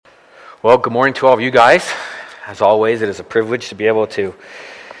Well, good morning to all of you guys. As always, it is a privilege to be able to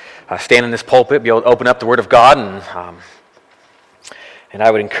stand in this pulpit, be able to open up the Word of God, and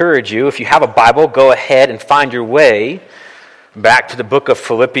I would encourage you, if you have a Bible, go ahead and find your way back to the book of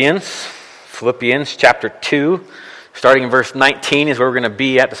Philippians. Philippians chapter 2, starting in verse 19 is where we're going to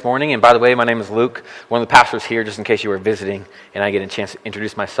be at this morning. And by the way, my name is Luke, one of the pastors here, just in case you were visiting, and I get a chance to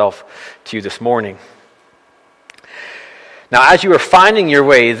introduce myself to you this morning. Now, as you are finding your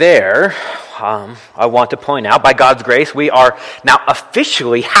way there, I want to point out, by God's grace, we are now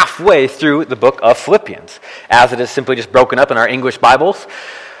officially halfway through the book of Philippians, as it is simply just broken up in our English Bibles.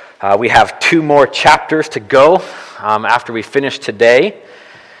 We have 2 more chapters to go after we finish today.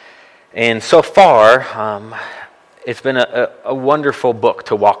 And so far, it's been a wonderful book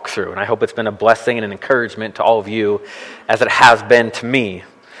to walk through, and I hope it's been a blessing and an encouragement to all of you, as it has been to me.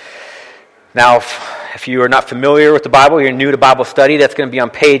 Now, if you are not familiar with the Bible, you're new to Bible study, that's going to be on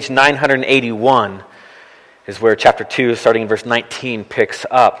page 981, is where chapter 2, starting in verse 19, picks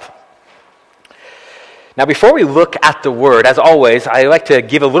up. Now, before we look at the Word, as always, I like to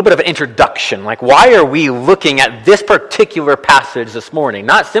give a little bit of an introduction. Like, why are we looking at this particular passage this morning?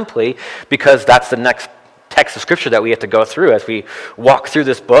 Not simply because that's the next text of Scripture that we have to go through as we walk through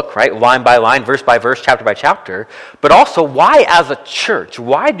this book, right, line by line, verse by verse, chapter by chapter, but also why as a church,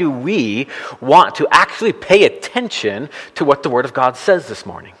 why do we want to actually pay attention to what the Word of God says this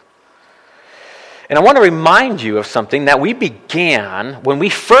morning? And I want to remind you of something that we began when we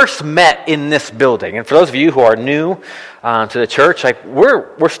first met in this building. And for those of you who are new to the church, like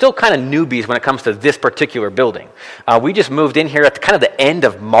we're still kind of newbies when it comes to this particular building. We just moved in here at kind of the end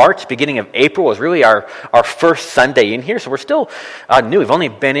of March, beginning of April was really our first Sunday in here. So we're still new. We've only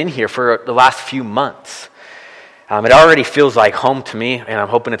been in here for the last few months. It already feels like home to me, and I'm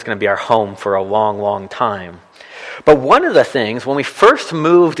hoping it's going to be our home for a long, long time. But one of the things, when we first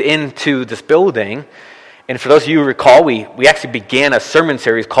moved into this building, and for those of you who recall, we actually began a sermon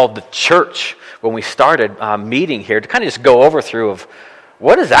series called The Church when we started meeting here to kind of just go over through of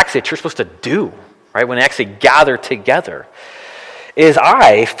what is actually a church supposed to do, right, when they actually gather together, is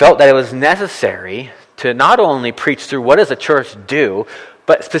I felt that it was necessary to not only preach through what does a church do,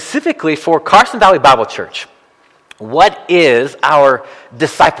 but specifically for Carson Valley Bible Church, what is our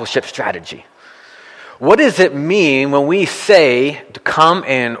discipleship strategy? What does it mean when we say to come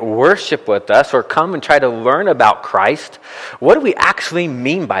and worship with us or come and try to learn about Christ? What do we actually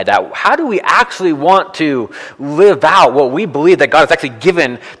mean by that? How do we actually want to live out what we believe that God has actually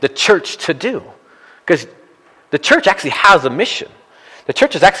given the church to do? Because the church actually has a mission. The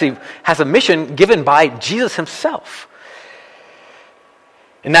church has a mission given by Jesus himself.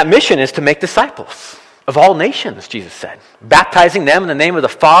 And that mission is to make disciples of all nations, Jesus said, baptizing them in the name of the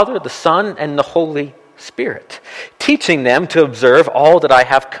Father, the Son, and the Holy Spirit, teaching them to observe all that I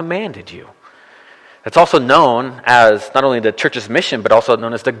have commanded you. That's also known as not only the church's mission, but also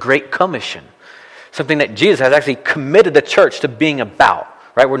known as the Great Commission, something that Jesus has actually committed the church to being about,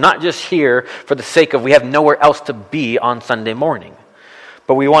 right? We're not just here for the sake of we have nowhere else to be on Sunday morning,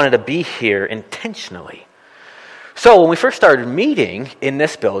 but we wanted to be here intentionally. So when we first started meeting in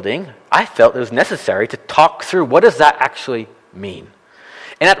this building, I felt it was necessary to talk through what does that actually mean.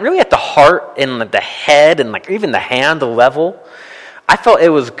 And really at the heart and the head and like even the hand level, I felt it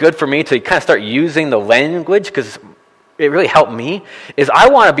was good for me to kind of start using the language because it really helped me, is I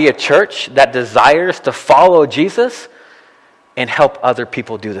want to be a church that desires to follow Jesus and help other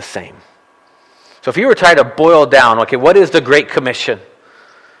people do the same. So if you were trying to boil down, okay, what is the Great Commission?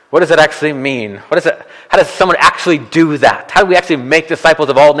 What does it actually mean? How does someone actually do that? How do we actually make disciples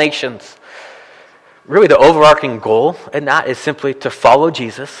of all nations? Really, the overarching goal in that is simply to follow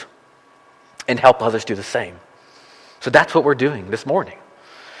Jesus and help others do the same. So that's what we're doing this morning.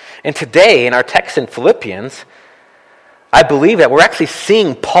 And today, in our text in Philippians, I believe that we're actually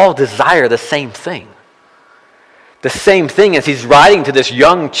seeing Paul desire the same thing. The same thing as he's writing to this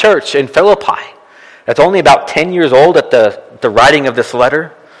young church in Philippi that's only about 10 years old at the writing of this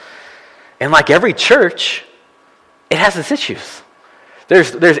letter. And like every church, it has its issues.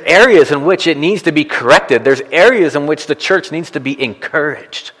 There's areas in which it needs to be corrected. There's areas in which the church needs to be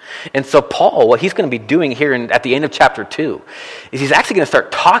encouraged. And so Paul, what he's going to be doing here at the end of chapter 2, is he's actually going to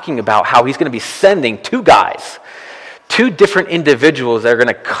start talking about how he's going to be sending 2 guys, 2 different individuals that are going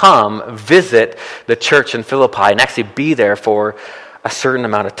to come visit the church in Philippi and actually be there for a certain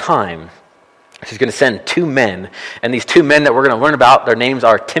amount of time. So he's going to send 2 men. And these 2 men that we're going to learn about, their names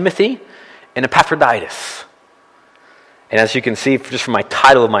are Timothy and Epaphroditus. And as you can see just from my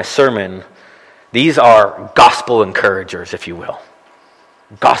title of my sermon, these are gospel encouragers, if you will.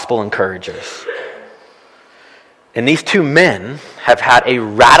 Gospel encouragers. And these two men have had a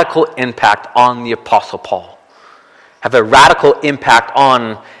radical impact on the Apostle Paul, have a radical impact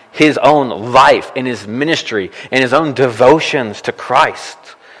on his own life and his ministry and his own devotions to Christ.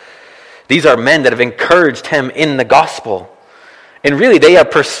 These are men that have encouraged him in the gospel. And really, they are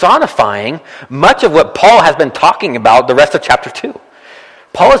personifying much of what Paul has been talking about the rest of chapter 2.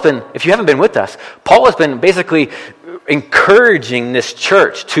 Paul has been, if you haven't been with us, Paul has been basically encouraging this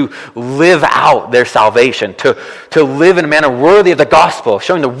church to live out their salvation, to live in a manner worthy of the gospel,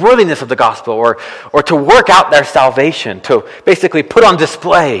 showing the worthiness of the gospel, or to work out their salvation, to basically put on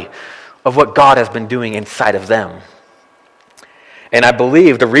display of what God has been doing inside of them. And I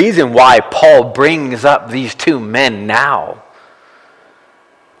believe the reason why Paul brings up these two men now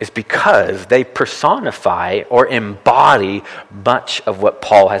is because they personify or embody much of what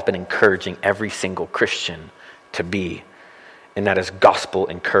Paul has been encouraging every single Christian to be, and that is gospel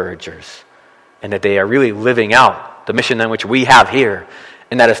encouragers, and that they are really living out the mission in which we have here,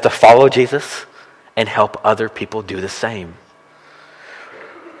 and that is to follow Jesus and help other people do the same.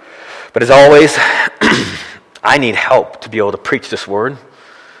 But as always, I need help to be able to preach this word.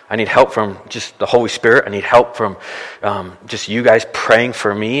 I need help from just the Holy Spirit. I need help from just you guys praying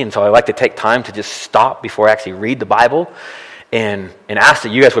for me. And so I like to take time to just stop before I actually read the Bible and ask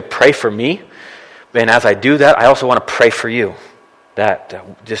that you guys would pray for me. And as I do that, I also want to pray for you,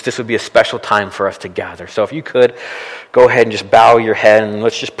 that just this would be a special time for us to gather. So if you could, go ahead and just bow your head and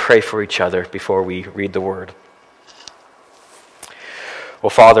let's just pray for each other before we read the word. Well,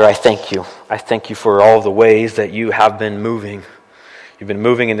 Father, I thank you. I thank you for all the ways that you have been moving. You've been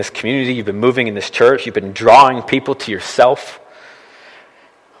moving in this community. You've been moving in this church. You've been drawing people to yourself.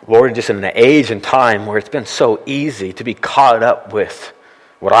 Lord, just in an age and time where it's been so easy to be caught up with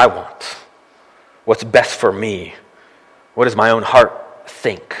what I want, what's best for me, what does my own heart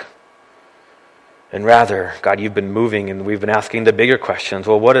think? And rather, God, you've been moving and we've been asking the bigger questions.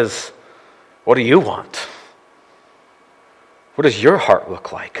 Well, what do you want? What does your heart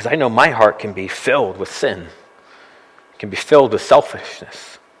look like? Because I know my heart can be filled with sin. Can be filled with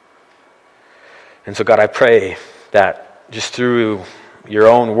selfishness. And so God, I pray that just through your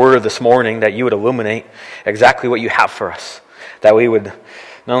own word this morning, that you would illuminate exactly what you have for us. That we would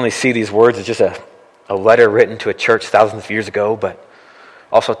not only see these words as just a letter written to a church thousands of years ago, but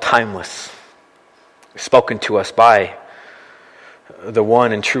also timeless, spoken to us by the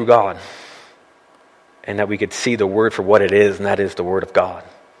one and true God. And that we could see the word for what it is, and that is the word of God.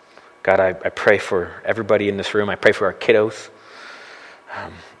 God, I pray for everybody in this room. I pray for our kiddos,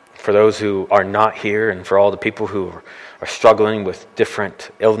 for those who are not here, and for all the people who are struggling with different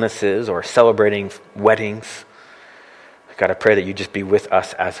illnesses or celebrating weddings. God, I pray that you just be with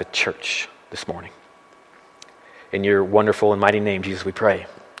us as a church this morning. In your wonderful and mighty name, Jesus, we pray.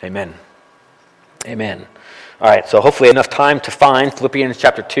 Amen. Amen. All right, so hopefully enough time to find Philippians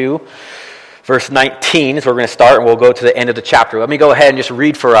chapter 2. Verse 19 is where we're going to start, and we'll go to the end of the chapter. Let me go ahead and just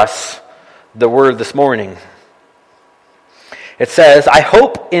read for us the word this morning. It says, I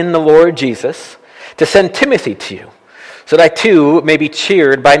hope in the Lord Jesus to send Timothy to you, so that I too may be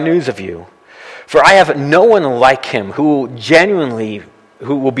cheered by news of you. For I have no one like him who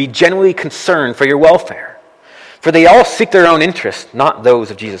will be genuinely concerned for your welfare. For they all seek their own interest, not those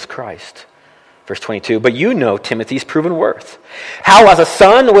of Jesus Christ. Verse 22, but you know Timothy's proven worth, how as a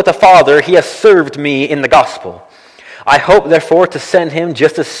son with a father he has served me in the gospel. I hope therefore to send him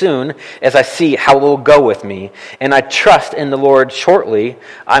just as soon as I see how it will go with me, and I trust in the Lord shortly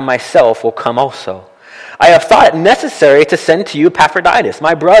I myself will come also. I have thought it necessary to send to you Epaphroditus,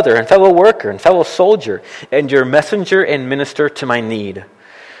 my brother and fellow worker and fellow soldier, and your messenger and minister to my need.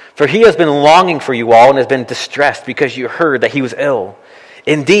 For he has been longing for you all and has been distressed because you heard that he was ill.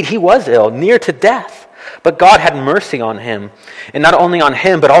 Indeed, he was ill, near to death, but God had mercy on him, and not only on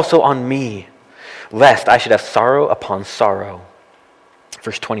him, but also on me, lest I should have sorrow upon sorrow.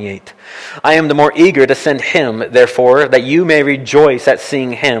 Verse 28, I am the more eager to send him, therefore, that you may rejoice at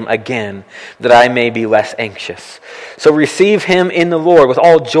seeing him again, that I may be less anxious. So receive him in the Lord with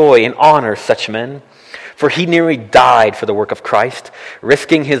all joy and honor such men, for he nearly died for the work of Christ,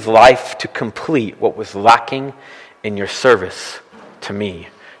 risking his life to complete what was lacking in your service to me.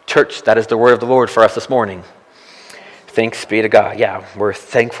 Church, that is the word of the Lord for us this morning. Thanks be to God. Yeah, we're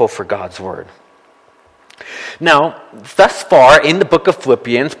thankful for God's word. Now, thus far in the book of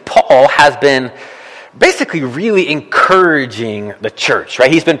Philippians, Paul has been basically really encouraging the church, right?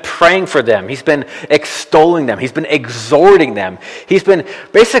 He's been praying for them. He's been extolling them. He's been exhorting them. He's been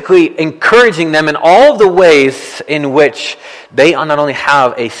basically encouraging them in all of the ways in which they not only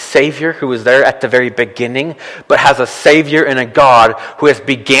have a Savior who was there at the very beginning, but has a Savior and a God who has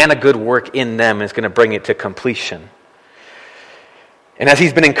began a good work in them and is going to bring it to completion. And as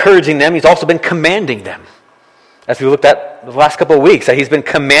he's been encouraging them, he's also been commanding them. As we looked at the last couple of weeks, that he's been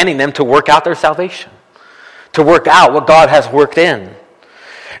commanding them to work out their salvation, to work out what God has worked in.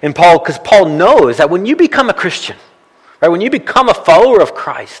 And because Paul knows that when you become a Christian, right, when you become a follower of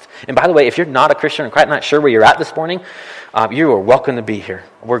Christ, and by the way, if you're not a Christian or quite not sure where you're at this morning, you are welcome to be here.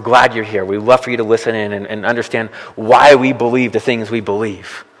 We're glad you're here. We'd love for you to listen in and understand why we believe the things we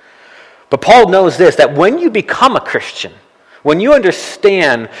believe. But Paul knows this, that when you become a Christian, when you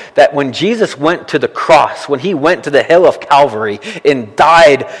understand that when Jesus went to the cross, when he went to the hill of Calvary and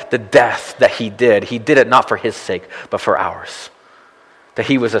died the death that he did it not for his sake, but for ours. That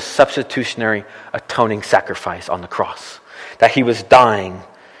he was a substitutionary atoning sacrifice on the cross. That he was dying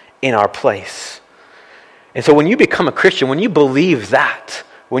in our place. And so when you become a Christian, when you believe that,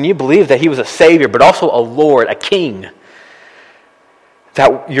 when you believe that he was a Savior, but also a Lord, a King,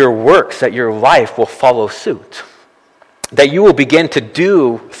 that your works, that your life will follow suit. That you will begin to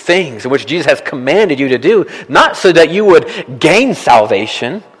do things in which Jesus has commanded you to do, not so that you would gain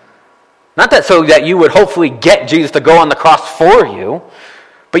salvation, not that so that you would hopefully get Jesus to go on the cross for you,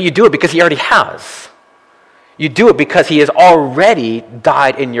 but you do it because he already has. You do it because he has already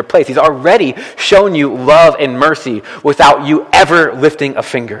died in your place. He's already shown you love and mercy without you ever lifting a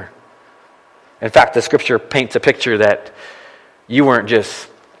finger. In fact, the scripture paints a picture that you weren't just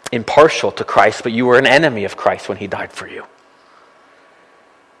impartial to Christ, but you were an enemy of Christ when he died for you.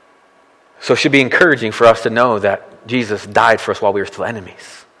 So it should be encouraging for us to know that Jesus died for us while we were still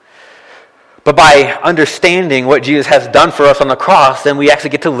enemies. But by understanding what Jesus has done for us on the cross, then we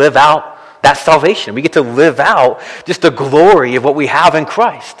actually get to live out that salvation. We get to live out just the glory of what we have in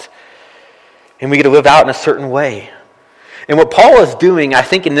Christ. And we get to live out in a certain way. And what Paul is doing, I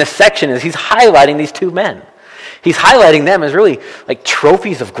think, in this section is he's highlighting these two men. He's highlighting them as really like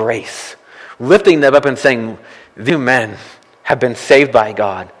trophies of grace, lifting them up and saying, these men have been saved by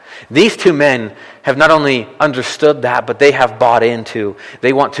God. These two men have not only understood that, but they have bought into,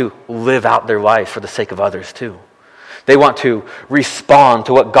 they want to live out their lives for the sake of others too. They want to respond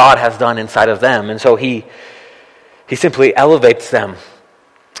to what God has done inside of them. And so he simply elevates them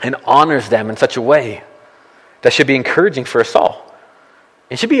and honors them in such a way that should be encouraging for us all.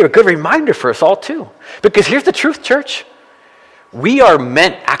 It should be a good reminder for us all too. Because here's the truth, church. We are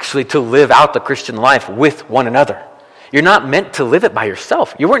meant actually to live out the Christian life with one another. You're not meant to live it by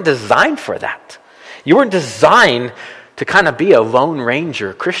yourself. You weren't designed for that. You weren't designed to kind of be a lone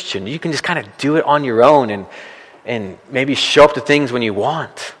ranger Christian. You can just kind of do it on your own and maybe show up to things when you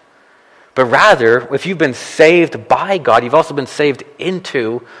want. But rather, if you've been saved by God, you've also been saved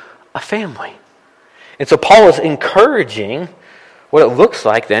into a family. And so Paul is encouraging what it looks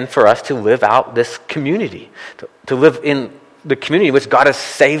like then for us to live out this community, to live in the community which God has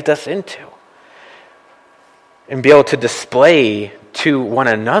saved us into, and be able to display to one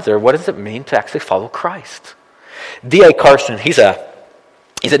another what does it mean to actually follow Christ. D.A. Carson, he's a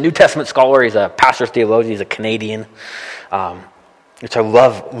New Testament scholar, he's a pastor's theologian, he's a Canadian, which I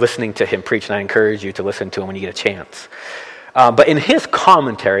love listening to him preach, and I encourage you to listen to him when you get a chance. But in his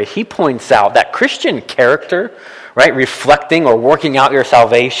commentary, he points out that Christian character, right, reflecting or working out your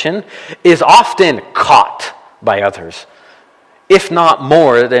salvation, is often caught by others, if not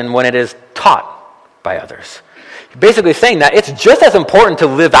more than when it is taught by others. Basically saying that it's just as important to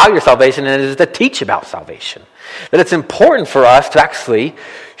live out your salvation as it is to teach about salvation. That it's important for us to actually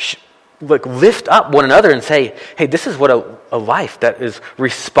lift up one another and say, hey, this is what a life that is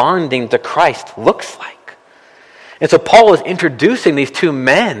responding to Christ looks like. And so Paul is introducing these two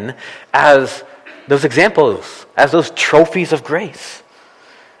men as those examples, as those trophies of grace,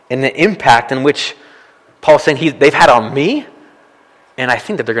 and the impact in which Paul's saying they've had on me, and I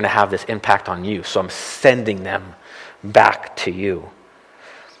think that they're going to have this impact on you, so I'm sending them back to you.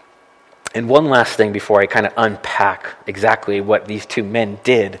 And one last thing before I kind of unpack exactly what these two men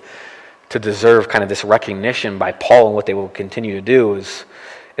did to deserve kind of this recognition by Paul and what they will continue to do is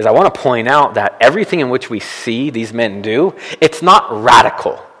I want to point out that everything in which we see these men do, it's not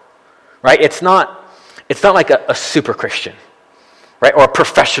radical, right? It's not like a super Christian, right? Or a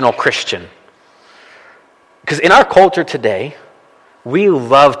professional Christian. Because in our culture today, we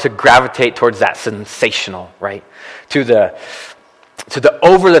love to gravitate towards that sensational, right? To the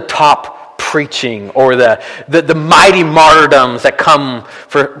over-the-top preaching or the mighty martyrdoms that come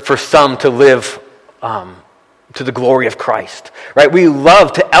for some to live to the glory of Christ, right? We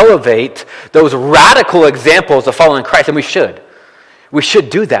love to elevate those radical examples of following Christ, and we should. We should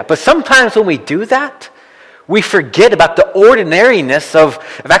do that. But sometimes when we do that, we forget about the ordinariness of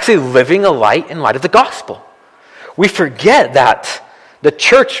actually living a light in light of the gospel. We forget that the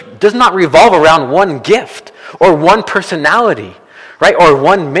church does not revolve around one gift or one personality, right? Or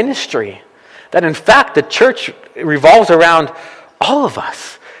one ministry. That in fact, the church revolves around all of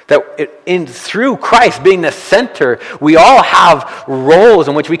us. That through Christ being the center, we all have roles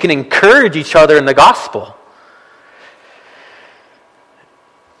in which we can encourage each other in the gospel.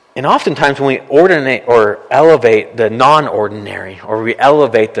 And oftentimes when we ordinate or elevate the non-ordinary, or we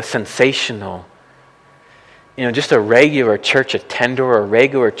elevate the sensational, just a regular church attender or a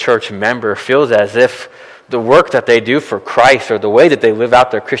regular church member feels as if the work that they do for Christ or the way that they live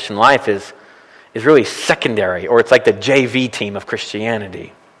out their Christian life is really secondary, or it's like the JV team of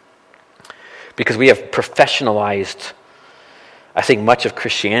Christianity. Because we have professionalized, I think, much of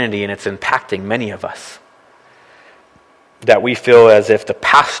Christianity, and it's impacting many of us. That we feel as if the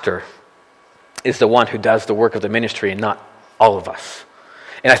pastor is the one who does the work of the ministry and not all of us.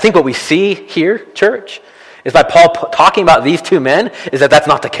 And I think what we see here, church, is by Paul talking about these two men, is that that's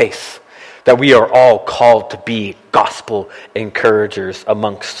not the case. That we are all called to be gospel encouragers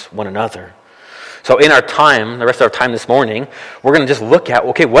amongst one another. So in our time, the rest of our time this morning, we're going to just look at,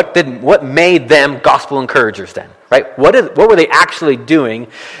 okay, what made them gospel encouragers then, right? What were they actually doing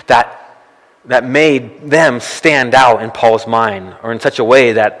that made them stand out in Paul's mind, or in such a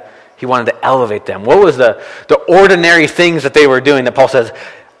way that he wanted to elevate them? What was the ordinary things that they were doing that Paul says,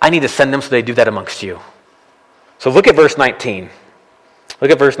 I need to send them so they do that amongst you? So look at verse 19. Look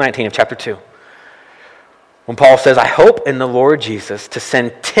at verse 19 of chapter 2. When Paul says, I hope in the Lord Jesus to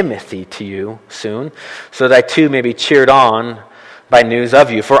send Timothy to you soon, so that I too may be cheered on by news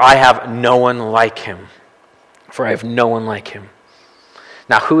of you, for I have no one like him. For I have no one like him.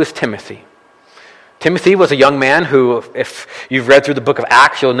 Now, who is Timothy? Timothy was a young man who, if you've read through the book of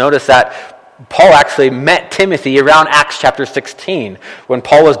Acts, you'll notice that Paul actually met Timothy around Acts chapter 16. When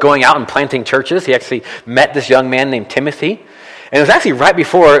Paul was going out and planting churches, he actually met this young man named Timothy. And it was actually right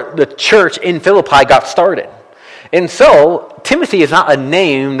before the church in Philippi got started. And so, Timothy is not a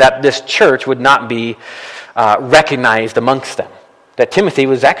name that this church would not be recognized amongst them. That Timothy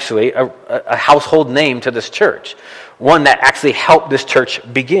was actually a household name to this church. One that actually helped this church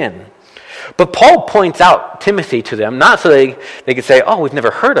begin. But Paul points out Timothy to them, not so they could say, oh, we've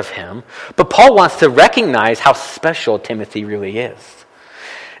never heard of him. But Paul wants to recognize how special Timothy really is.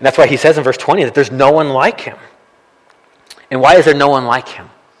 And that's why he says in verse 20 that there's no one like him. And why is there no one like him?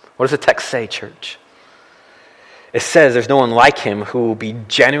 What does the text say, church? It says there's no one like him who will be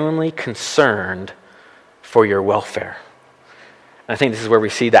genuinely concerned for your welfare. And I think this is where we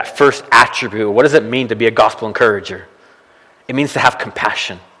see that first attribute. What does it mean to be a gospel encourager? It means to have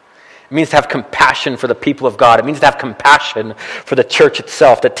compassion. It means to have compassion for the people of God. It means to have compassion for the church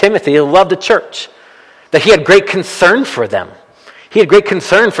itself. That Timothy loved the church. That he had great concern for them. He had great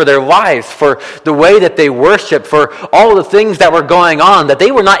concern for their lives, for the way that they worshiped, for all the things that were going on, that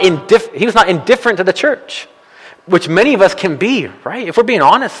they were not he was not indifferent to the church, which many of us can be, right? If we're being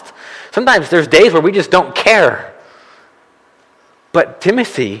honest, sometimes there's days where we just don't care. But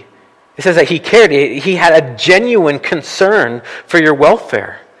Timothy, it says that he cared. He had a genuine concern for your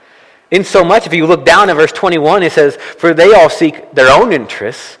welfare. In so much, if you look down at verse 21, it says, for they all seek their own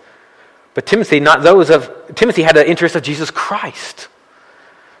interests, but Timothy had the interest of Jesus Christ.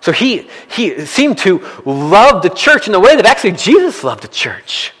 So he seemed to love the church in the way that actually Jesus loved the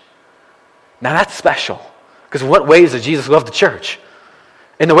church. Now that's special. Because in what ways does Jesus love the church?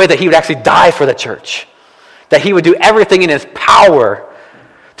 In the way that he would actually die for the church. That he would do everything in his power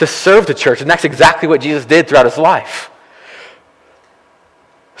to serve the church. And that's exactly what Jesus did throughout his life.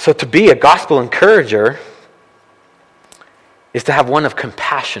 So to be a gospel encourager is to have one of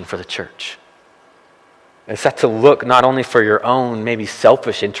compassion for the church. It's that to look not only for your own maybe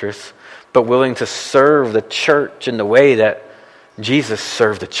selfish interests, but willing to serve the church in the way that Jesus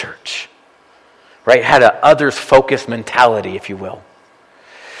served the church. Right? Had an others-focused mentality, if you will.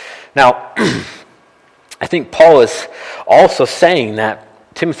 Now, I think Paul is also saying that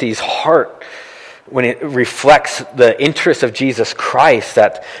Timothy's heart, when it reflects the interest of Jesus Christ,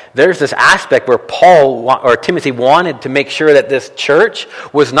 that there's this aspect where Timothy wanted to make sure that this church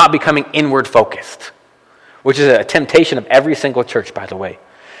was not becoming inward focused, which is a temptation of every single church, by the way.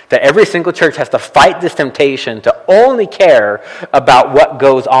 That every single church has to fight this temptation to only care about what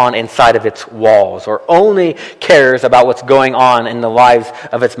goes on inside of its walls, or only cares about what's going on in the lives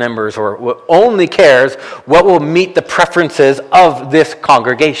of its members, or only cares what will meet the preferences of this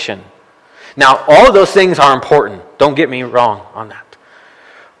congregation. Now, all of those things are important. Don't get me wrong on that.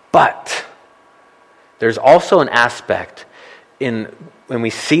 But there's also an aspect when we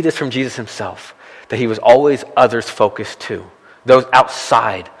see this from Jesus himself, that he was always others-focused too. Those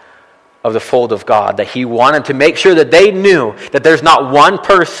outside of the fold of God, that he wanted to make sure that they knew that there's not one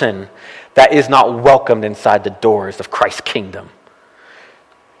person that is not welcomed inside the doors of Christ's kingdom.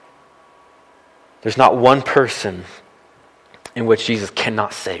 There's not one person in which Jesus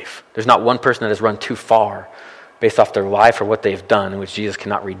cannot save. There's not one person that has run too far based off their life or what they've done in which Jesus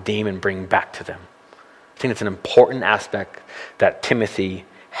cannot redeem and bring back to them. I think it's an important aspect that Timothy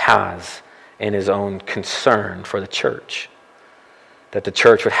has in his own concern for the church, that the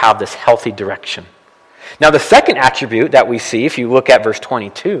church would have this healthy direction. Now, the second attribute that we see, if you look at verse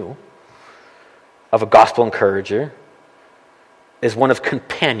 22 of a gospel encourager, is one of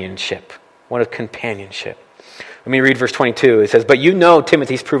companionship. One of companionship. Let me read verse 22. It says, "But you know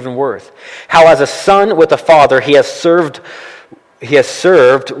Timothy's proven worth, how as a son with a father he has served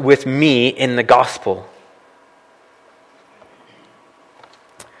with me in the gospel."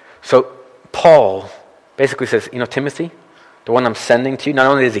 So Paul basically says, Timothy, the one I'm sending to you, not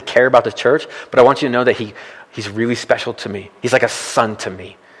only does he care about the church, but I want you to know that he's really special to me. He's like a son to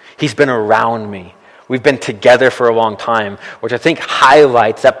me. He's been around me. We've been together for a long time, which I think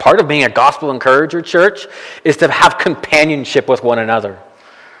highlights that part of being a gospel encourager church is to have companionship with one another,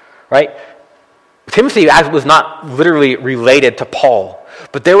 right? Timothy was not literally related to Paul,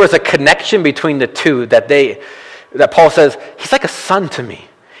 but there was a connection between the two that Paul says, he's like a son to me.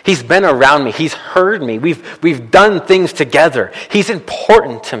 He's been around me. He's heard me. We've done things together. He's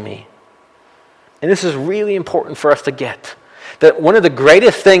important to me. And this is really important for us to get. That one of the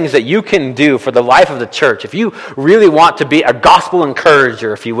greatest things that you can do for the life of the church, if you really want to be a gospel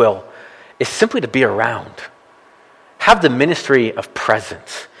encourager, if you will, is simply to be around. Have the ministry of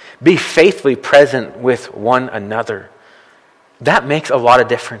presence. Be faithfully present with one another. That makes a lot of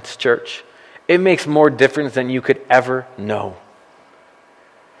difference, church. It makes more difference than you could ever know.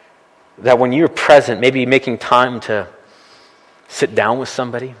 That when you're present, maybe making time to sit down with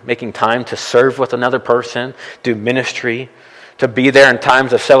somebody, making time to serve with another person, do ministry, to be there in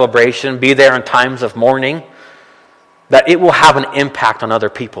times of celebration, be there in times of mourning, that it will have an impact on other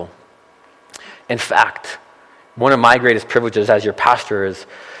people. In fact, one of my greatest privileges as your pastor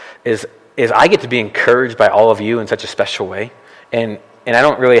is I get to be encouraged by all of you in such a special way. And I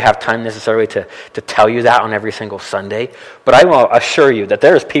don't really have time necessarily to tell you that on every single Sunday, but I will assure you that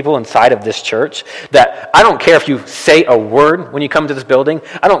there's people inside of this church that I don't care if you say a word when you come to this building.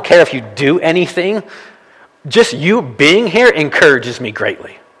 I don't care if you do anything. Just you being here encourages me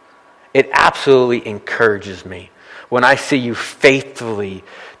greatly. It absolutely encourages me when I see you faithfully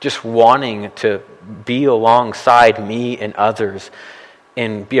just wanting to be alongside me and others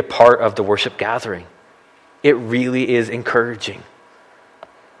and be a part of the worship gathering. It really is encouraging.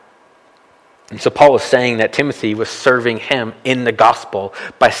 And so Paul was saying that Timothy was serving him in the gospel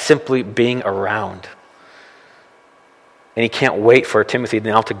by simply being around. And he can't wait for Timothy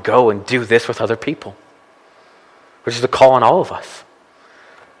now to go and do this with other people, which is a call on all of us.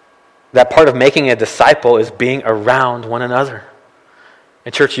 That part of making a disciple is being around one another.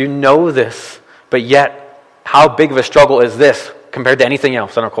 And church, you know this, but yet, how big of a struggle is this compared to anything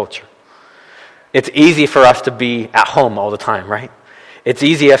else in our culture? It's easy for us to be at home all the time, right? It's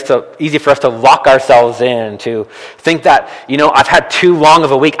easy for us to lock ourselves in, to think that, I've had too long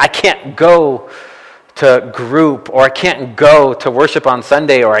of a week. I can't go to group, or I can't go to worship on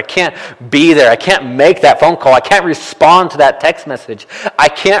Sunday, or I can't be there. I can't make that phone call. I can't respond to that text message. I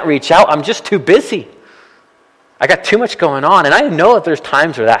can't reach out. I'm just too busy. I got too much going on. And I know that there's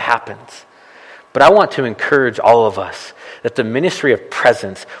times where that happens. But I want to encourage all of us that the ministry of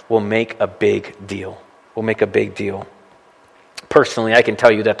presence will make a big deal. Personally, I can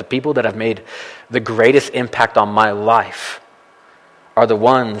tell you that the people that have made the greatest impact on my life are the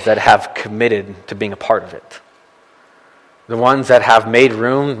ones that have committed to being a part of it. The ones that have made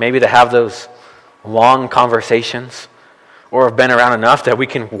room, maybe to have those long conversations, or have been around enough that we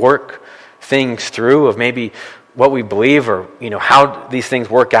can work things through of maybe what we believe, or how these things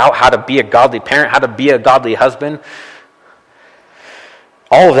work out, how to be a godly parent, how to be a godly husband.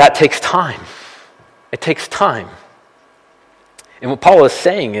 All of that takes time. It takes time. And what Paul is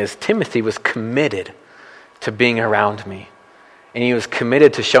saying is Timothy was committed to being around me. And he was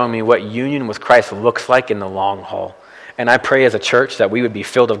committed to showing me what union with Christ looks like in the long haul. And I pray as a church that we would be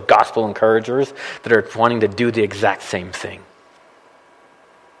filled of gospel encouragers that are wanting to do the exact same thing.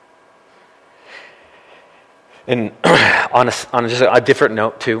 And on just a different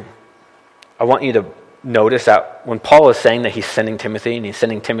note too, I want you to notice that when Paul is saying that he's sending Timothy, and he's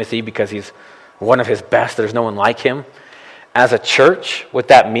sending Timothy because he's one of his best, there's no one like him, as a church, what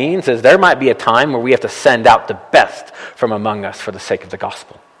that means is there might be a time where we have to send out the best from among us for the sake of the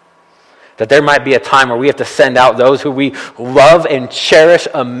gospel. That there might be a time where we have to send out those who we love and cherish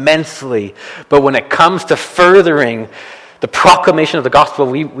immensely. But when it comes to furthering the proclamation of the gospel,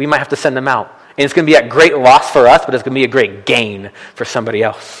 we might have to send them out. And it's going to be at great loss for us, but it's going to be a great gain for somebody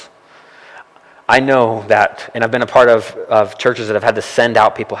else. I know that, and I've been a part of churches that have had to send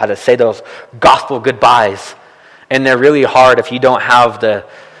out people, had to say those gospel goodbyes. And they're really hard if you don't have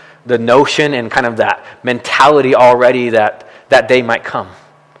the notion and kind of that mentality already that that day might come.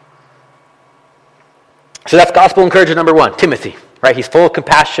 So that's gospel encourager number 1, Timothy, right? He's full of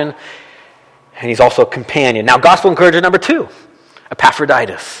compassion, and he's also a companion. Now, gospel encourager number 2,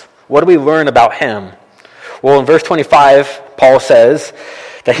 Epaphroditus. What do we learn about him? Well, in verse 25, Paul says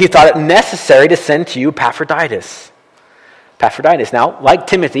that he thought it necessary to send to you Epaphroditus. Epaphroditus. Now, like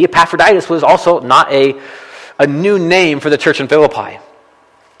Timothy, Epaphroditus was also not a new name for the church in Philippi.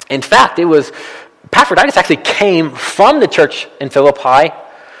 In fact, Epaphroditus actually came from the church in Philippi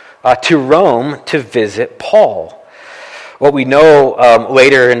to Rome to visit Paul. What we know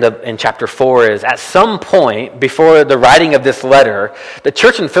later in chapter 4 is at some point before the writing of this letter, the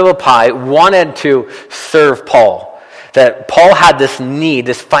church in Philippi wanted to serve Paul. That Paul had this need,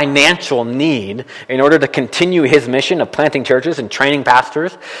 this financial need, in order to continue his mission of planting churches and training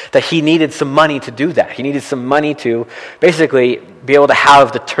pastors, that he needed some money to do that. He needed some money to basically be able to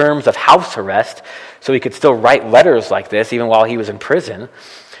have the terms of house arrest so he could still write letters like this even while he was in prison.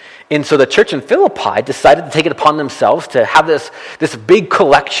 And so the church in Philippi decided to take it upon themselves to have this big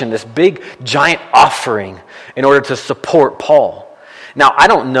collection, this big giant offering in order to support Paul. Now, I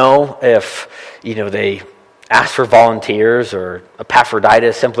don't know if, they asked for volunteers or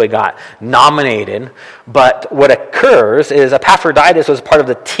Epaphroditus simply got nominated, but what occurs is Epaphroditus was part of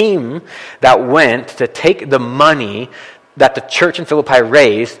the team that went to take the money that the church in Philippi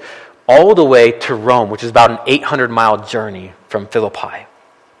raised all the way to Rome, which is about an 800-mile journey from Philippi.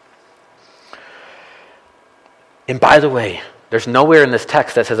 And by the way, there's nowhere in this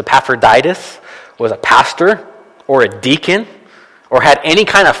text that says Epaphroditus was a pastor or a deacon or had any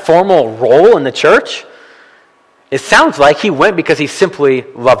kind of formal role in the church. It sounds like he went because he simply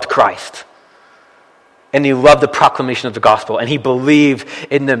loved Christ. And he loved the proclamation of the gospel. And he believed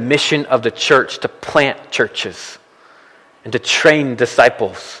in the mission of the church to plant churches and to train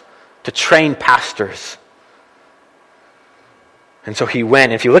disciples, to train pastors. And so he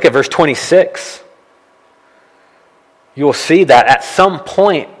went. If you look at verse 26, you will see that at some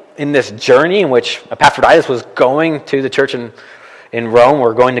point in this journey in which Epaphroditus was going to the church in Rome,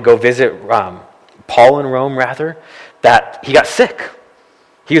 or going to go visit Paul in Rome, rather, that he got sick.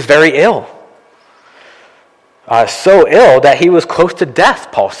 He was very ill. So ill that he was close to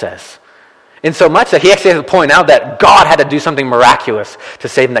death, Paul says. In so much that he actually has to point out that God had to do something miraculous to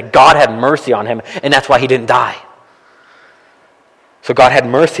save him, that God had mercy on him, and that's why he didn't die. So God had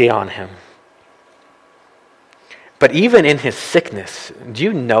mercy on him. But even in his sickness, do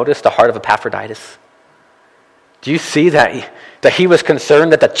you notice the heart of Epaphroditus? Do you see that he was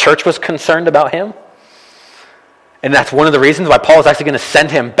concerned, that the church was concerned about him? And that's one of the reasons why Paul is actually going to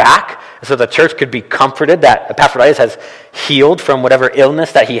send him back, so the church could be comforted that Epaphroditus has healed from whatever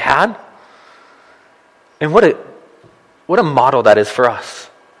illness that he had. And what a model that is for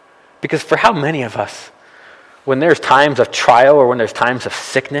us. Because for how many of us, when there's times of trial or when there's times of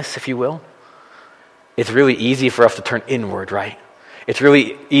sickness, if you will, it's really easy for us to turn inward, right? It's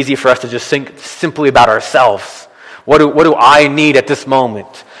really easy for us to just think simply about ourselves. What do I need at this moment?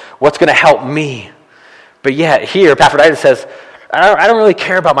 What's going to help me? But yet here, Epaphroditus says, I don't really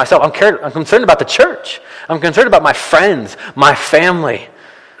care about myself. I'm concerned about the church. I'm concerned about my friends, my family.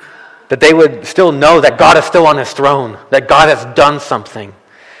 That they would still know that God is still on his throne, that God has done something.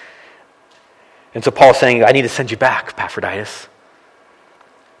 And so Paul's saying, I need to send you back, Epaphroditus.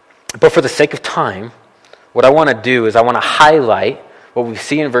 But for the sake of time, what I want to do is I want to highlight what we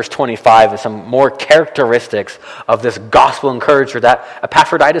see in verse 25 and some more characteristics of this gospel encourager that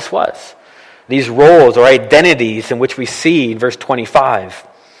Epaphroditus was. These roles or identities in which we see in verse 25.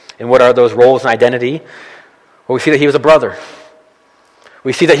 And what are those roles and identity? Well, we see that he was a brother.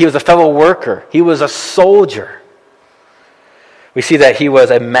 We see that he was a fellow worker. He was a soldier. We see that he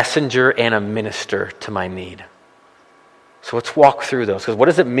was a messenger and a minister to my need. So let's walk through those, because what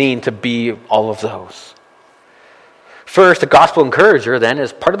does it mean to be all of those? First, a gospel encourager then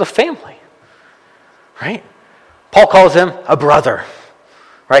is part of the family, right? Paul calls him a brother,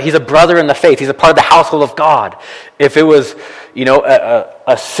 right? He's a brother in the faith. He's a part of the household of God. If it was,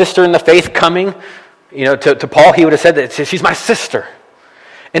 a sister in the faith coming To Paul, he would have said that she's my sister.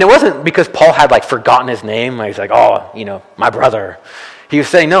 And it wasn't because Paul had forgotten his name. He's like, my brother. He was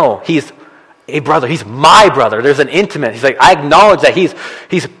saying, no, he's a brother. He's my brother. There's an intimate. He's like, I acknowledge that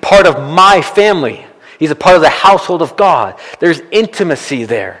he's part of my family. He's a part of the household of God. There's intimacy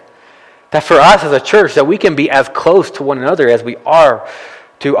there. That for us as a church, that we can be as close to one another as we are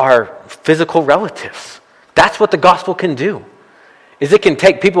to our physical relatives. That's what the gospel can do. Is it can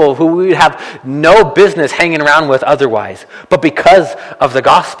take people who we would have no business hanging around with otherwise. But because of the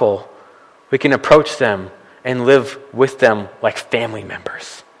gospel, we can approach them and live with them like family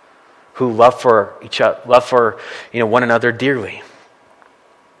members who love for one another dearly.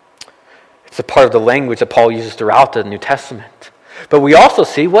 It's a part of the language that Paul uses throughout the New Testament. But we also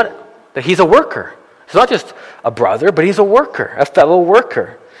see that he's a worker. He's not just a brother, but he's a worker, a fellow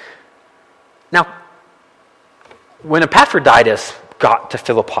worker. Now, when Epaphroditus got to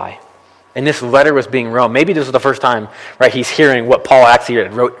Philippi, and this letter was being written, maybe this was the first time, right, he's hearing what Paul actually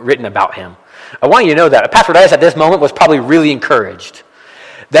had written about him. I want you to know that Epaphroditus at this moment was probably really encouraged.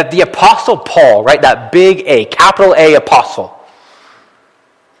 That the Apostle Paul, right, that big A, capital A apostle,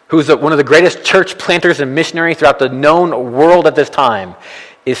 who's one of the greatest church planters and missionaries throughout the known world at this time,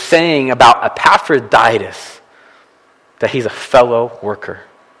 is saying about Epaphroditus that he's a fellow worker,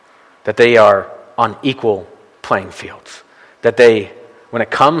 that they are on equal playing fields. That when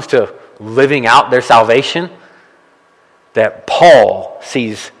it comes to living out their salvation, that Paul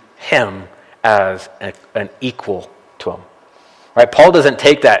sees him as an equal to him. Right? Paul doesn't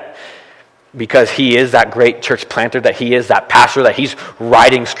take that because he is that great church planter, that he is that pastor, that he's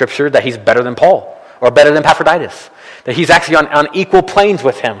writing scripture, that he's better than Paul or better than Epaphroditus. That he's actually on equal planes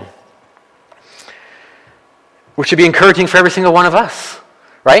with him. Which should be encouraging for every single one of us.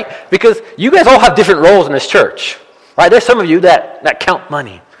 Right? Because you guys all have different roles in this church. Right? There's some of you that count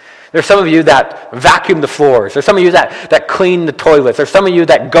money. There's some of you that vacuum the floors. There's some of you that clean the toilets. There's some of you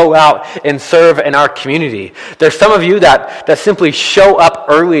that go out and serve in our community. There's some of you that simply show up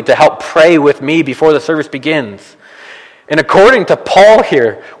early to help pray with me before the service begins. And according to Paul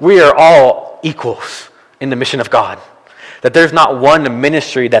here, we are all equals in the mission of God. That there's not one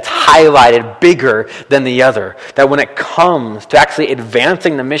ministry that's highlighted bigger than the other. That when it comes to actually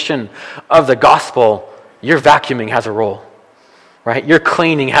advancing the mission of the gospel, your vacuuming has a role, right? Your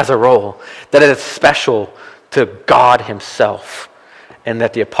cleaning has a role, that it is special to God himself, and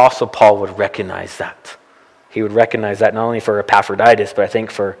that the Apostle Paul would recognize that. He would recognize that not only for Epaphroditus, but I think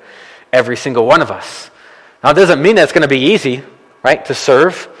for every single one of us. Now, it doesn't mean that it's going to be easy, right, to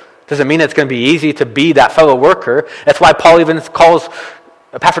serve. It doesn't mean that it's going to be easy to be that fellow worker. That's why Paul even calls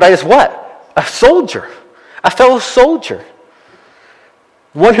Epaphroditus what? A soldier, a fellow soldier,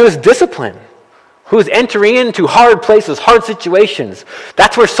 one who is disciplined, who is entering into hard places, hard situations.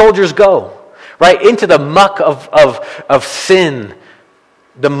 That's where soldiers go, right? Into the muck of sin,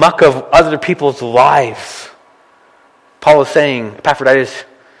 the muck of other people's lives. Paul is saying, Epaphroditus,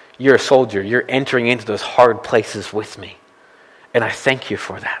 you're a soldier. You're entering into those hard places with me. And I thank you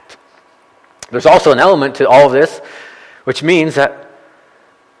for that. There's also an element to all of this, which means that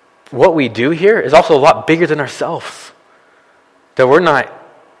what we do here is also a lot bigger than ourselves. That we're not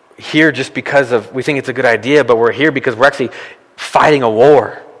here just because we think it's a good idea, but we're here because we're actually fighting a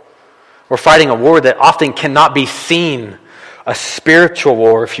war. We're fighting a war that often cannot be seen, a spiritual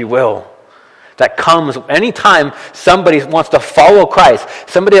war, if you will, that comes anytime somebody wants to follow Christ,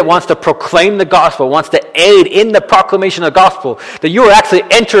 somebody that wants to proclaim the gospel, wants to aid in the proclamation of the gospel, that you are actually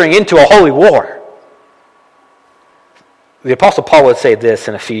entering into a holy war. The Apostle Paul would say this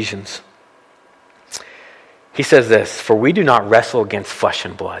in Ephesians. He says this, "For we do not wrestle against flesh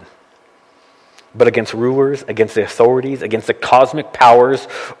and blood, but against rulers, against the authorities, against the cosmic powers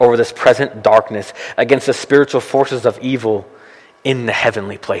over this present darkness, against the spiritual forces of evil in the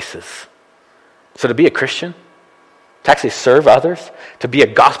heavenly places." So to be a Christian, to actually serve others, to be a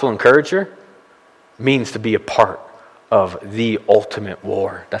gospel encourager, means to be a part of the ultimate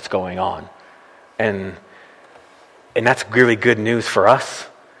war that's going on. And that's really good news for us.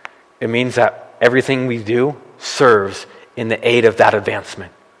 It means that everything we do serves in the aid of that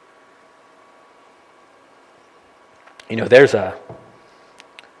advancement. You know, there's a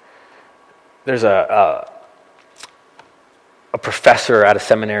professor at a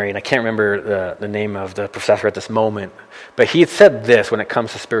seminary, and I can't remember the name of the professor at this moment, but he had said this when it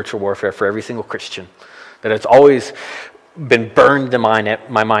comes to spiritual warfare for every single Christian, that it's always been burned in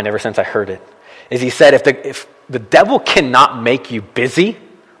my mind ever since I heard it, is he said, if the devil cannot make you busy,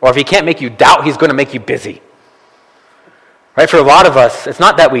 or if he can't make you doubt, he's going to make you busy. Right? For a lot of us, it's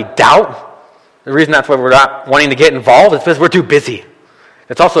not that we doubt. The reason that's why we're not wanting to get involved is because we're too busy.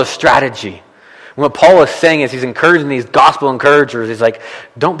 It's also a strategy. And what Paul is saying is he's encouraging these gospel encouragers. He's like,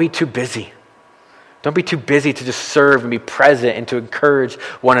 don't be too busy. Don't be too busy to just serve and be present and to encourage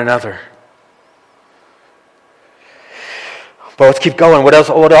one another. But let's keep going. What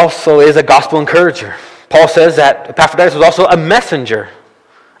also is a gospel encourager? Paul says that Epaphroditus was also a messenger.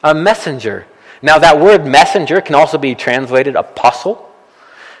 A messenger. Now that word messenger can also be translated apostle.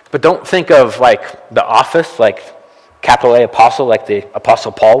 But don't think of like the office, like capital A apostle, like the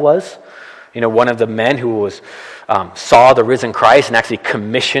Apostle Paul was. One of the men who was saw the risen Christ and actually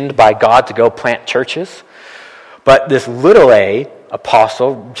commissioned by God to go plant churches. But this little a,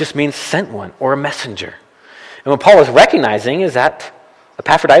 apostle, just means sent one or a messenger. And what Paul is recognizing is that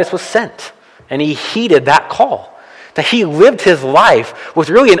Epaphroditus was sent. And he heeded that call. That he lived his life with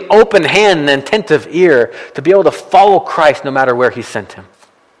really an open hand and an attentive ear to be able to follow Christ no matter where he sent him.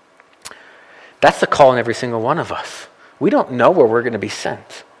 That's the call in every single one of us. We don't know where we're going to be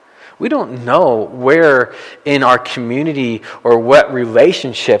sent. We don't know where in our community or what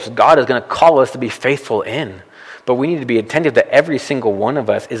relationships God is going to call us to be faithful in. But we need to be attentive that every single one of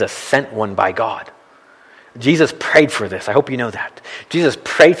us is a sent one by God. Jesus prayed for this. I hope you know that. Jesus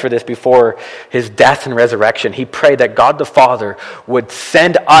prayed for this before his death and resurrection. He prayed that God the Father would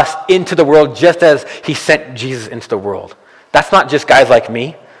send us into the world just as he sent Jesus into the world. That's not just guys like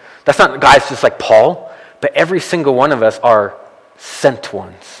me. That's not guys just like Paul. But every single one of us are sent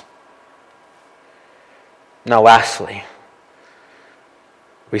ones. Now lastly,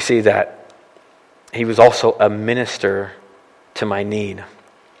 we see that he was also a minister to my need.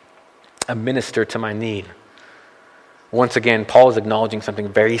 A minister to my need. Once again, Paul is acknowledging something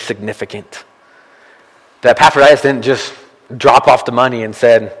very significant. That Epaphroditus didn't just drop off the money and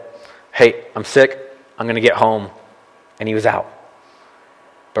said, hey, I'm sick, I'm going to get home, and he was out.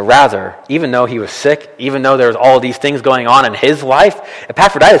 But rather, even though he was sick, even though there was all these things going on in his life,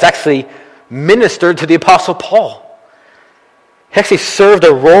 Epaphroditus actually ministered to the Apostle Paul. He actually served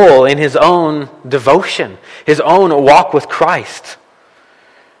a role in his own devotion, his own walk with Christ.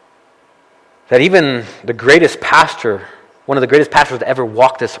 That even the greatest pastor, one of the greatest pastors to ever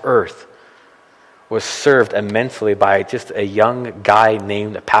walk this earth, was served immensely by just a young guy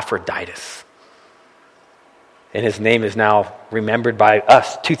named Epaphroditus. And his name is now remembered by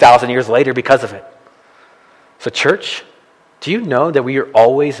us 2,000 years later because of it. So church, do you know that we are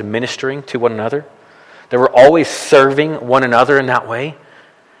always ministering to one another? That we're always serving one another in that way?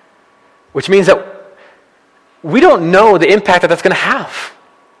 Which means that we don't know the impact that that's going to have.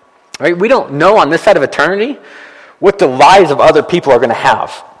 Right? We don't know on this side of eternity what the lives of other people are going to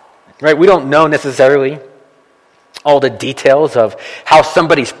have. Right? We don't know necessarily all the details of how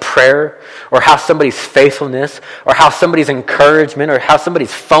somebody's prayer or how somebody's faithfulness or how somebody's encouragement or how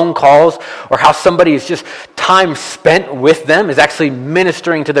somebody's phone calls or how somebody's just time spent with them is actually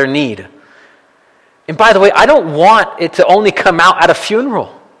ministering to their need. And by the way, I don't want it to only come out at a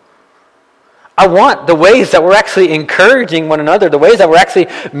funeral. I want the ways that we're actually encouraging one another, the ways that we're actually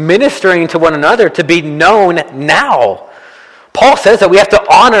ministering to one another to be known now. Paul says that we have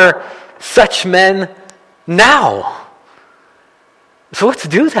to honor such men now. So let's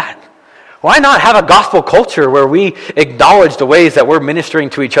do that. Why not have a gospel culture where we acknowledge the ways that we're ministering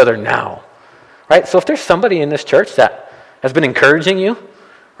to each other now? Right? So if there's somebody in this church that has been encouraging you,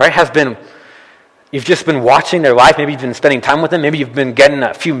 right, you've just been watching their life, maybe you've been spending time with them, maybe you've been getting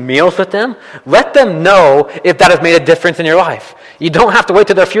a few meals with them, let them know if that has made a difference in your life. You don't have to wait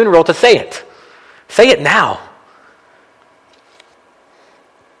to their funeral to say it. Say it now.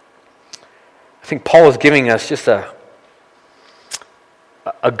 I think Paul is giving us just a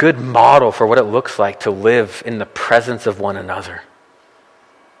good model for what it looks like to live in the presence of one another.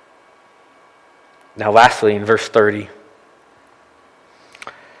 Now lastly, in verse 30,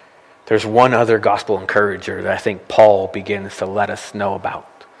 there's one other gospel encourager that I think Paul begins to let us know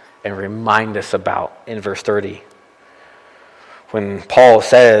about and remind us about in verse 30. When Paul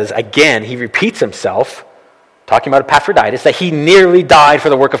says, again, he repeats himself, talking about Epaphroditus, that he nearly died for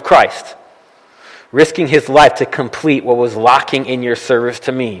the work of Christ, risking his life to complete what was lacking in your service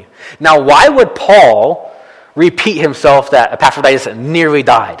to me. Now, why would Paul repeat himself that Epaphroditus nearly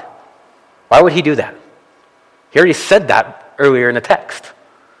died? Why would he do that? He already said that earlier in the text.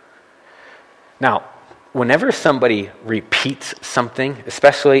 Now, whenever somebody repeats something,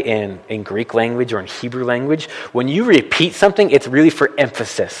 especially in Greek language or in Hebrew language, when you repeat something, it's really for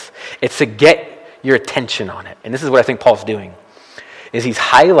emphasis. It's to get your attention on it. And this is what I think Paul's doing, is he's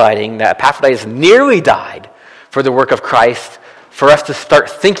highlighting that Epaphroditus nearly died for the work of Christ, for us to start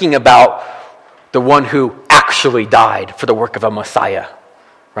thinking about the one who actually died for the work of a Messiah,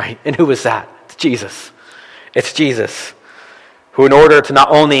 right? And who was that? It's Jesus. It's Jesus. who in order to not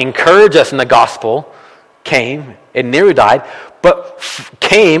only encourage us in the gospel, came and nearly died, but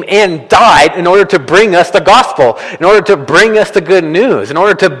came and died in order to bring us the gospel, in order to bring us the good news, in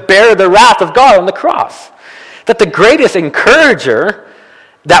order to bear the wrath of God on the cross. That the greatest encourager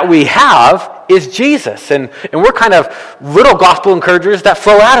that we have is Jesus. And we're kind of little gospel encouragers that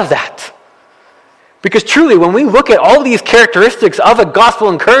flow out of that. Because truly, when we look at all these characteristics of a gospel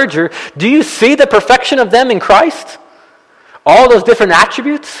encourager, do you see the perfection of them in Christ? All those different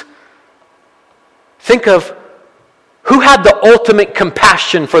attributes? Think of who had the ultimate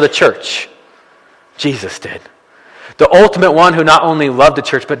compassion for the church? Jesus did. The ultimate one who not only loved the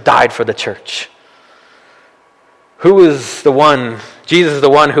church, but died for the church. Who is the one? Jesus is the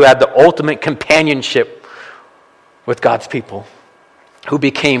one who had the ultimate companionship with God's people, who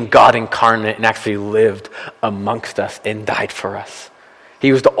became God incarnate and actually lived amongst us and died for us.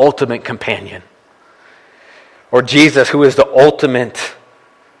 He was the ultimate companion. Or Jesus, who is the ultimate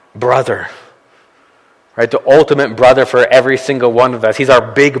brother, right? The ultimate brother for every single one of us. He's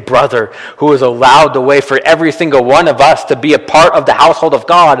our big brother who has allowed the way for every single one of us to be a part of the household of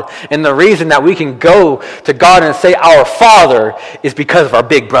God. And the reason that we can go to God and say, our Father, is because of our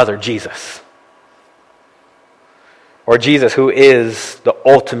big brother, Jesus. Or Jesus, who is the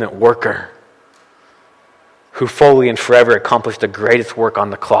ultimate worker, who fully and forever accomplished the greatest work on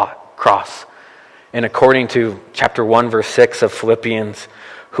the cross. And according to chapter 1, verse 6 of Philippians,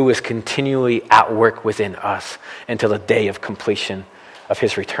 who is continually at work within us until the day of completion of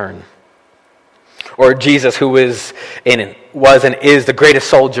his return. Or Jesus, who was and is the greatest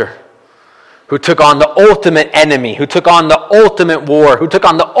soldier, who took on the ultimate enemy, who took on the ultimate war, who took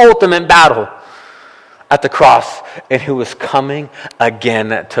on the ultimate battle at the cross, and who is coming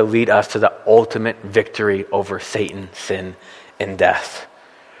again to lead us to the ultimate victory over Satan, sin, and death.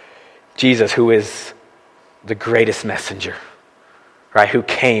 Jesus, who is the greatest messenger, right, who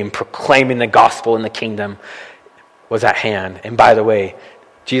came proclaiming the gospel in the kingdom, was at hand. And by the way,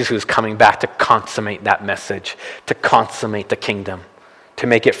 Jesus who is coming back to consummate that message, to consummate the kingdom, to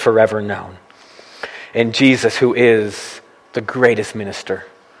make it forever known. And Jesus who is the greatest minister,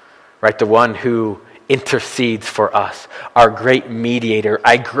 right, the one who intercedes for us, our great mediator,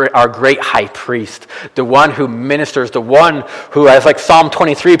 our great high priest, the one who ministers, the one who, as like Psalm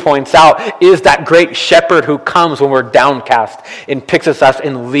 23 points out, is that great shepherd who comes when we're downcast and picks us up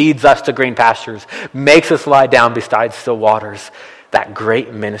and leads us to green pastures, makes us lie down beside still waters, that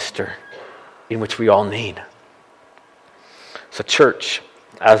great minister in which we all need. So church,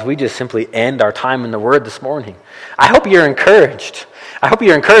 as we just simply end our time in the Word this morning, I hope you're encouraged. I hope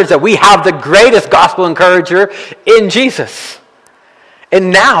you're encouraged that we have the greatest gospel encourager in Jesus. And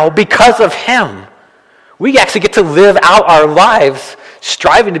now, because of him, we actually get to live out our lives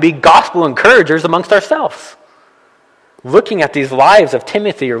striving to be gospel encouragers amongst ourselves. Looking at these lives of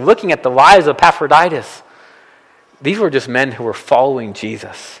Timothy or looking at the lives of Epaphroditus, these were just men who were following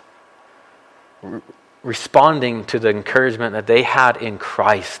Jesus, responding to the encouragement that they had in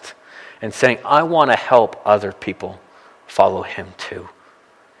Christ and saying, I want to help other people follow him too.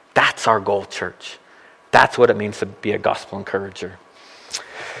 That's our goal, church. That's what it means to be a gospel encourager.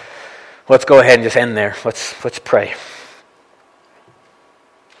 Let's go ahead and just end there. Let's pray.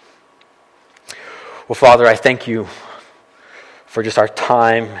 Well, Father, I thank you for just our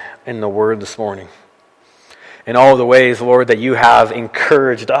time in the Word this morning. In all the ways, Lord, that you have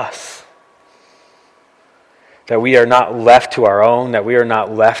encouraged us. That we are not left to our own, that we are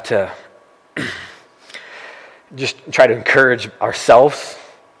not left to just try to encourage ourselves,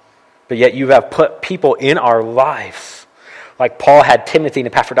 but yet you have put people in our lives, like Paul had Timothy and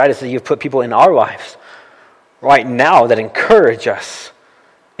Epaphroditus, that you've put people in our lives right now that encourage us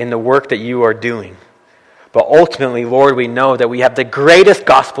in the work that you are doing. But ultimately, Lord, we know that we have the greatest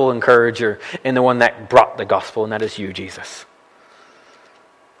gospel encourager and the one that brought the gospel, and that is you, Jesus.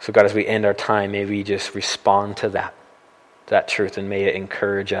 So God, as we end our time, may we just respond to that truth, and may it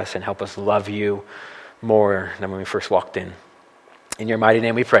encourage us and help us love you more than when we first walked in. In your mighty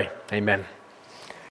name we pray. Amen.